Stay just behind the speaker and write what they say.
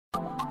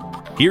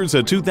Here's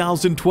a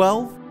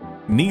 2012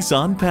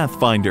 Nissan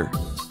Pathfinder.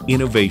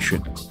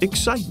 Innovation,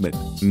 excitement,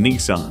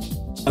 Nissan.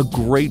 A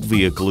great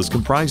vehicle is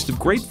comprised of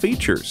great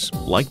features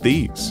like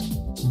these: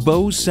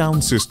 Bose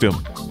sound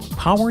system,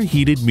 power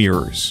heated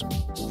mirrors,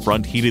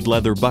 front heated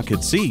leather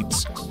bucket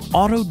seats,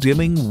 auto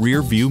dimming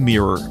rear view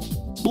mirror,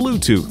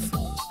 Bluetooth,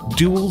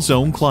 dual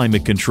zone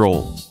climate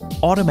control,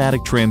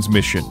 automatic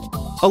transmission,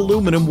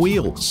 aluminum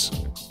wheels,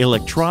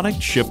 electronic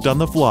shift on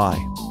the fly,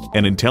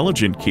 an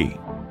intelligent key.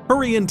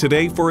 Hurry in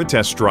today for a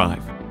test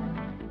drive.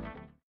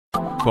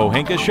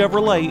 Pohanka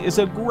Chevrolet is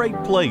a great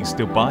place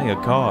to buy a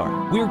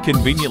car. We're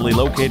conveniently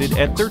located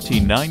at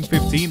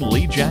 13915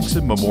 Lee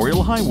Jackson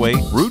Memorial Highway,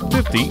 Route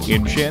 50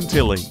 in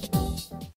Chantilly.